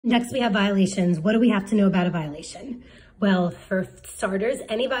Next, we have violations. What do we have to know about a violation? Well, for starters,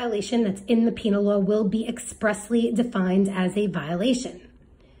 any violation that's in the penal law will be expressly defined as a violation.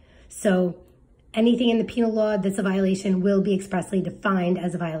 So anything in the penal law that's a violation will be expressly defined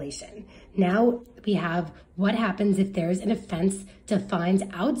as a violation. Now we have what happens if there's an offense defined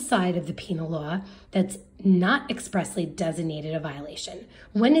outside of the penal law that's not expressly designated a violation.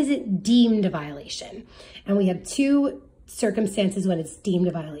 When is it deemed a violation? And we have two circumstances when it's deemed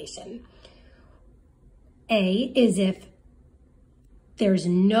a violation. A is if there's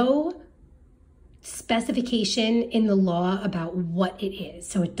no specification in the law about what it is.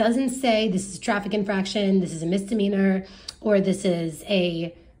 So it doesn't say this is a traffic infraction, this is a misdemeanor, or this is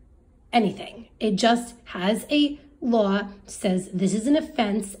anything. It just has a law, says this is an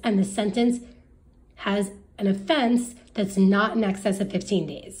offense, and the sentence has an offense that's not in excess of 15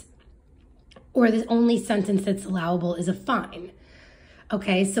 days. Or the only sentence that's allowable is a fine.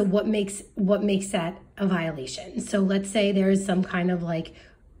 Okay, so what makes that a violation? So let's say there's some kind of like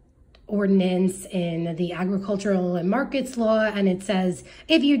ordinance in the agricultural and markets law, and it says,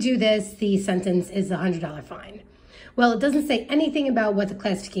 if you do this, the sentence is a $100 fine. Well, it doesn't say anything about what the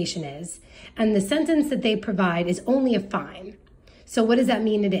classification is, and the sentence that they provide is only a fine. So what does that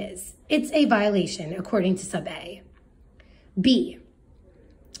mean it is? It's a violation according to sub A. B,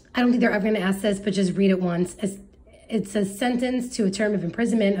 I don't think they're ever going to ask this, but just read it once. It's a sentence to a term of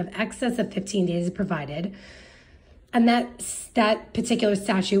imprisonment of excess of 15 days provided. And that particular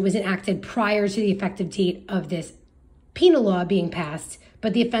statute was enacted prior to the effective date of this penal law being passed,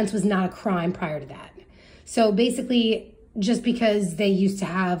 but the offense was not a crime prior to that. So basically, just because they used to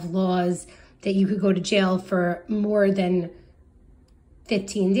have laws that you could go to jail for more than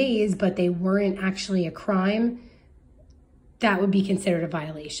 15 days, but they weren't actually a crime, that would be considered a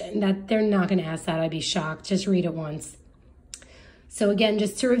violation. That they're not going to ask that. I'd be shocked. Just read it once. So again,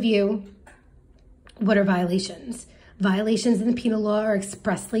 just to review, what are violations? Violations in the penal law are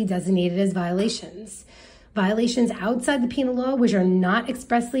expressly designated as violations. Violations outside the penal law, which are not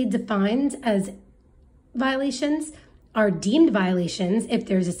expressly defined as violations, are deemed violations if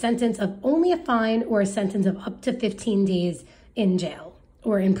there's a sentence of only a fine or a sentence of up to 15 days in jail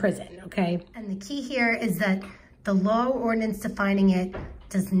or in prison, okay? And the key here is that the law or ordinance defining it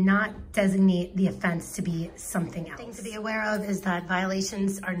does not designate the offense to be something else. The thing to be aware of is that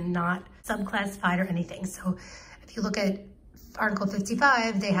violations are not subclassified or anything. So if you look at Article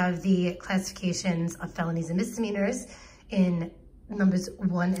 55, they have the classifications of felonies and misdemeanors in numbers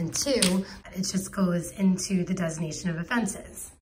 1 and 2. It just goes into the designation of offenses.